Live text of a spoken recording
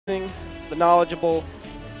the knowledgeable,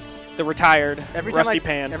 the retired, Rusty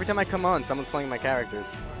Pan. Every time I come on, someone's playing my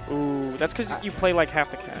characters. Ooh, that's because you play like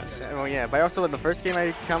half the cast. Oh yeah, but also in the first game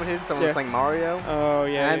I commentated, someone was playing Mario. Oh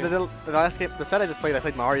yeah. And the last game, the set I just played, I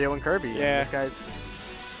played Mario and Kirby. Yeah. This guy's.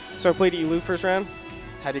 So I played Elu first round.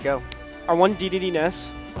 How'd you go? I won DDD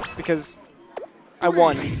Ness because I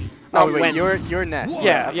won. Oh wait, you're Ness.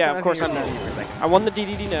 Yeah, of course I'm Ness. I won the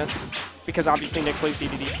DDD Ness because obviously Nick plays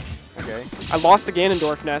DDD. Okay. I lost the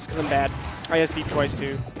Ganondorf Ness because I'm bad. I asked deep twice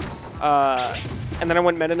too. And then I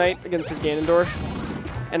went Meta Knight against his Ganondorf.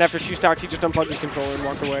 And after 2 stocks, he just unplugged his controller and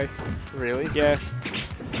walked away. Really? Yeah.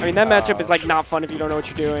 I mean, that matchup is like not fun if you don't know what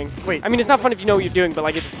you're doing. Wait. I mean, it's not fun if you know what you're doing, but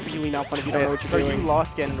like it's really not fun if you don't know what you're doing. So you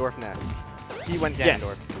lost Ganondorf Ness. He went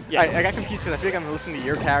Ganondorf. Yes. I got confused because I feel like I'm listening to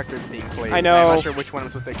your characters being played. I know. I'm not sure which one I'm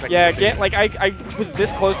supposed to expect. Yeah, like I was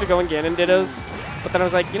this close to going Ganon Dittos, but then I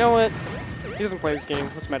was like, you know what? He doesn't play this game.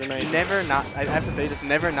 Let's Meta Knight. I have to say, just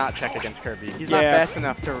never not check against Kirby. He's not fast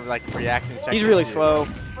enough to like react and check. He's really slow.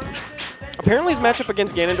 Apparently his matchup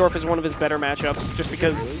against Ganondorf is one of his better matchups just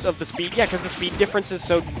because of the speed. Yeah, because the speed difference is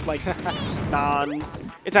so, like,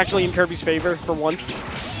 it's actually in Kirby's favor for once.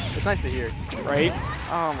 It's nice to hear. Right?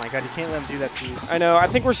 Oh my god, you can't let him do that to you. I know. I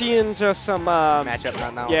think we're seeing just some... matchup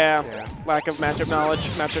knowledge. Yeah, lack of matchup knowledge,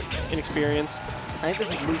 matchup inexperience. I think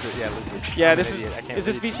this is loser. Yeah, loser. Yeah, this is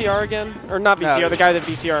this VCR again? Or not VCR, the guy that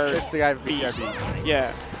VCR... It's the guy that VCR beat.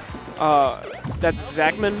 Yeah. That's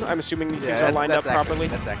Zachmin. I'm assuming these things are lined up properly.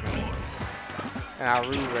 That's Zachmin. And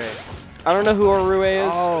Arue. I don't know who Arue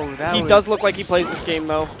is. Oh, he does look like he plays this game,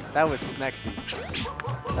 though. That was smexy.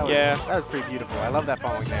 That was pretty beautiful. I love that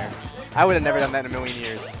falling there. I would have never done that in a million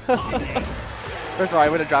years. First of all, I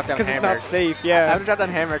would have dropped down hammer. Because it's not safe, yeah. I would have dropped down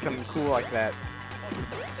hammer because I'm cool like that.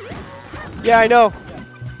 Yeah, I know.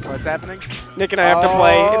 What's happening? Nick and I have to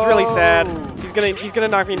play. It's really sad. He's gonna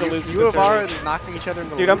knock me into losers. You are knocking each other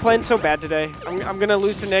into Dude, I'm playing so bad today. I'm gonna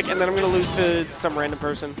lose to Nick, and then I'm gonna lose to some random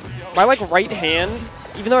person. My like right hand,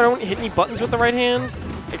 even though I don't hit any buttons with the right hand,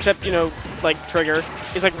 except like trigger,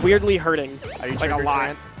 is like weirdly hurting. Are you like a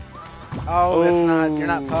lot? Oh, that's not. You're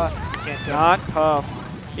not Puff. You can't jump. Not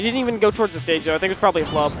Puff. He didn't even go towards the stage though. I think it was probably a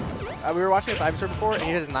flub. We were watching this Ivysaur before, and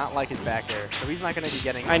he does not like his back air, so he's not going to be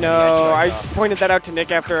getting. I know. I pointed that out to Nick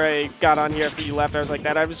after I got on here after you left. I was like,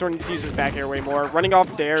 that Ivysaur needs to use his back air way more. Running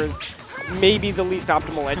off dair is maybe the least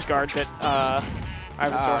optimal edge guard that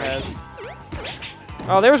Ivysaur has.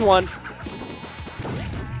 Oh, there's one.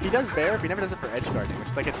 He does bear, but he never does it for edge guarding, which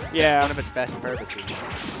is like one of its best purposes.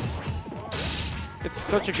 It's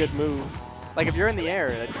such a good move. Like if you're in the air,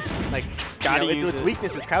 it's like its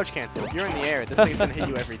weakness is crouch cancel. If you're in the air, this thing's gonna hit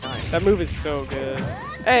you every time. That move is so good.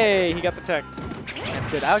 Hey, he got the tech. That's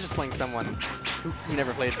good. I was just playing someone who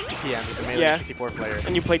never played PM. He's a Melee 64 player.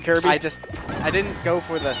 And you played Kirby? I didn't go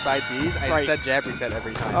for the side Bs. I instead jab reset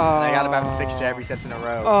every time. And I got about 6 jab resets in a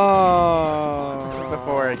row. Oh.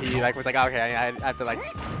 Before he was like, okay, I have to like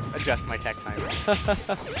adjust my tech time.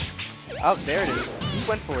 Oh, there it is. He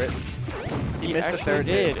went for it. He missed the third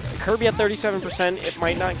hit. Kirby at 37%. It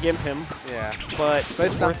might not gimp him. Yeah. But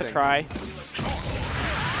it's worth a try.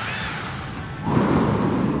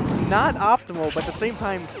 Not optimal, but at the same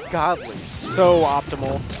time, godly. So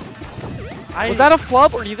optimal. Was that a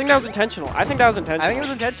flub, or do you think that was intentional? I think that was intentional. I think it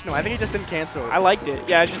was intentional. I think he just didn't cancel. I liked it.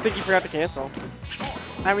 Yeah, I just think he forgot to cancel.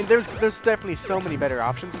 I mean, there's definitely so many better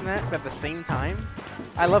options than that, but at the same time,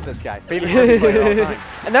 I love this guy. Favorite Kirby player of all time.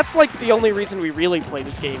 And that's like the only reason we really play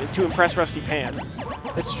this game is to impress Rusty Pan.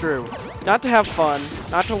 It's true. Not to have fun,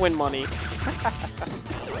 not to win money.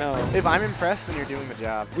 No. If I'm impressed, then you're doing the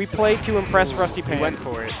job. We play to impress Rusty Pan. He went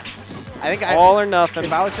for it. I think all or nothing.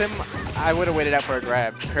 If I was him, I would have waited out for a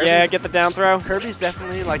grab. Yeah, get the down throw. Kirby's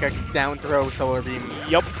definitely like a down throw solar beam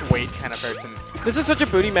weight kind of person. This is such a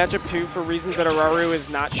booty matchup too for reasons that Araru is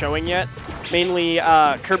not showing yet. Mainly,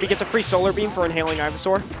 Kirby gets a free solar beam for inhaling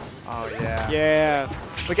Ivysaur. Oh yeah. Yeah.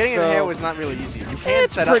 But getting an inhale is not really easy. You can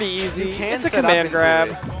it's pretty easy. It's a command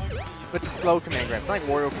grab. But it's a slow command grab. It's not like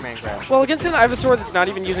Wario command grab. Well, against an Ivysaur that's not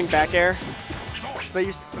even using back air. But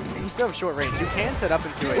you still have short range. You can set up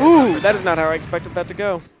into it. Ooh, that is not how I expected that to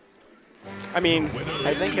go. I mean,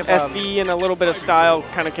 I think if, SD and a little bit of style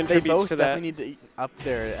kind of contributes to that. They both definitely need to up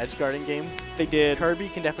their edge guarding game. They did. Kirby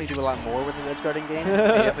can definitely do a lot more with his edge guarding game.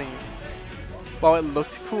 While it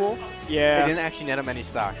looked cool, it didn't actually net him any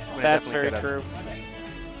stocks. That's very true.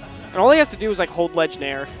 And all he has to do is like hold ledge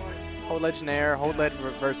nair. Hold ledge nair, hold ledge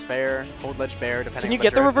reverse fair, hold ledge bear, depending on Can you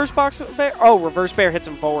get the reverse box bear? Oh, reverse bear hits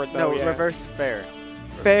him forward, though. No, reverse fair.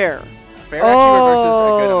 Fair. Fair actually reverses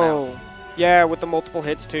a good amount. Yeah, with the multiple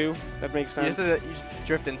hits, too. That makes sense. You just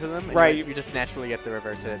drift into them, and right. you just naturally get the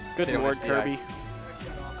reverse hit. Good lord, Kirby.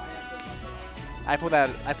 I pulled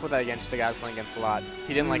that against the guy I was playing against a lot.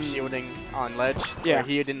 He didn't like shielding on ledge. Yeah. Or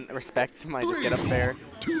he didn't respect my just get up there.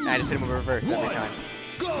 And I just hit him with reverse every time.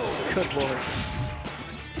 Good lord.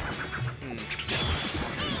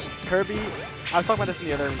 Kirby, I was talking about this in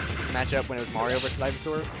the other matchup when it was Mario versus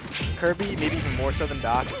Ivysaur. Kirby, maybe even more so than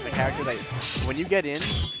Doc, is a character that when you get in,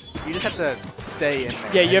 you just have to stay in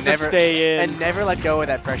there. Yeah, you have to stay in. And never let go of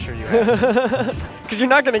that pressure you have. Because you're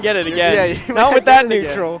not going to get it again. Yeah, not with that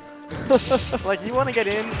neutral. Like, you want to get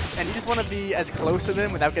in, and you just want to be as close to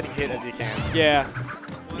them without getting hit as you can. Yeah.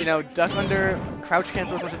 You know, duck under, crouch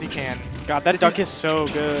cancel as much as you can. God, that duck is so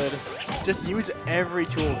good. Just use every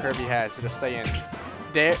tool Kirby has to just stay in.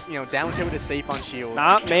 Down tilt is safe on shield.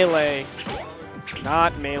 Not melee.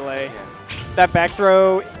 Not melee. Yeah. That back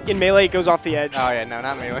throw in melee goes off the edge. Oh, yeah, no,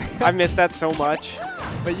 not melee. I missed that so much.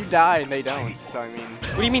 But you die and they don't, so I mean...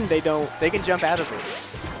 What do you mean they don't? They can jump out of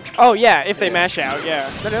it. Oh, yeah, if they mash out,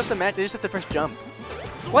 yeah. No, they don't have to match, they just have to press jump.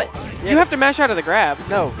 What? Yeah, you have to mash out of the grab.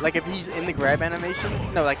 No, like if he's in the grab animation,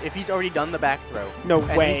 no, like if he's already done the back throw. No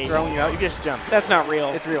and way. He's throwing you out, you just jump. That's not real.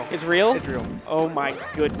 It's real. It's real? It's real. Oh my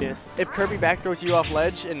goodness. If Kirby back throws you off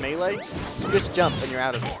ledge in melee, you just jump and you're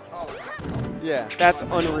out of it. Yeah. That's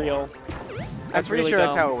unreal. I'm pretty really sure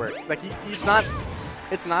that's dumb. how it works. Like, it's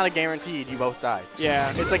not a guaranteed you both die. Yeah.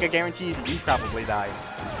 It's like a guaranteed you probably die.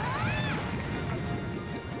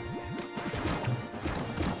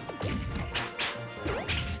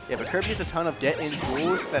 Yeah, but Kirby has a ton of get-in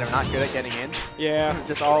tools that are not good at getting in. Yeah.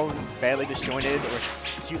 Just all badly disjointed or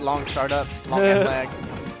shoot long startup, long end lag.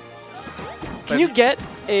 Can you get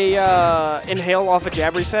a inhale off a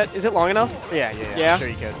jab reset? Is it long enough? Yeah. Yeah? I'm sure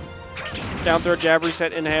you could. Down throw, jab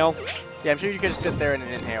reset, inhale. Yeah, I'm sure you could just sit there and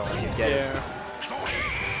inhale and you'd get it.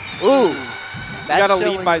 Ooh. That's got a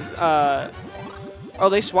lead by... oh,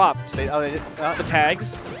 they swapped. They did? The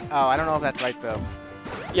tags. Oh, I don't know if that's right, though.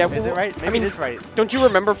 Yeah, Is it right? Maybe I mean, it is right. Don't you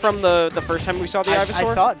remember from the first time we saw the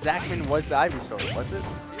Ivysaur? I thought Zachmin was the Ivysaur, was it?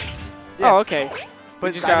 Yes. Oh, okay.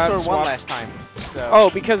 But just got Ivysaur won swapped. last time. So. Oh,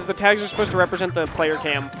 because the tags are supposed to represent the player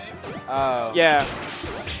cam. Oh. Yeah.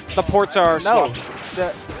 The ports are No. swapped.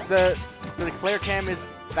 The player cam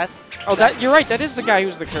is that's. Oh, you're right. That is the guy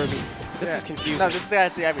who's the Kirby. This is confusing. No, this is the guy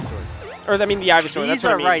that's the Ivysaur. Or I mean the Ivysaur. These That's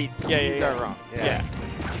what are I mean. right. Yeah, yeah, These yeah. are wrong. Yeah.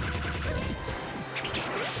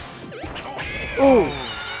 Ooh.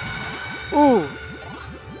 Ooh.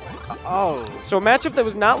 Oh. So a matchup that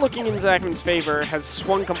was not looking in Zachman's favor has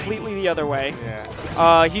swung completely the other way.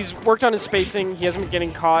 Yeah. He's worked on his spacing. He hasn't been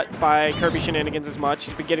getting caught by Kirby shenanigans as much.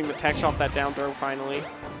 He's been getting the techs off that down throw finally.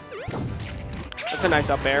 That's a nice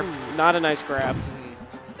up air. Not a nice grab.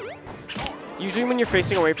 Usually when you're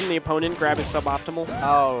facing away from the opponent, grab is suboptimal.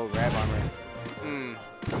 Oh, grab armor.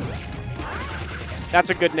 That's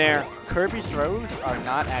a good nair. Kirby's throws are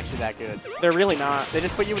not actually that good. They're really not. They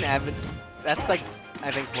just put you in That's like,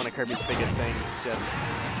 I think, one of Kirby's biggest things. Just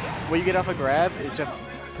what you get off a grab is just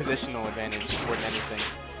positional advantage more than anything.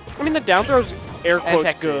 I mean, the down throw's air quotes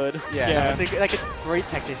tech good. chase. Yeah. No, it's great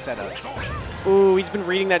tech chase setup. Ooh, he's been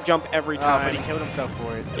reading that jump every time. Oh, but he killed himself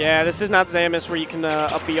for it. Yeah, this is not Zamus where you can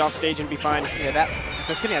up B off stage and be fine. Yeah,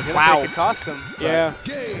 just kidding. I was going to say it could cost him. Yeah.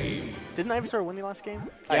 Didn't Ivysaur win the last game?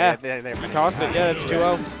 Yeah. Oh, yeah He tossed it. Yeah, that's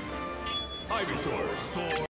 2-0.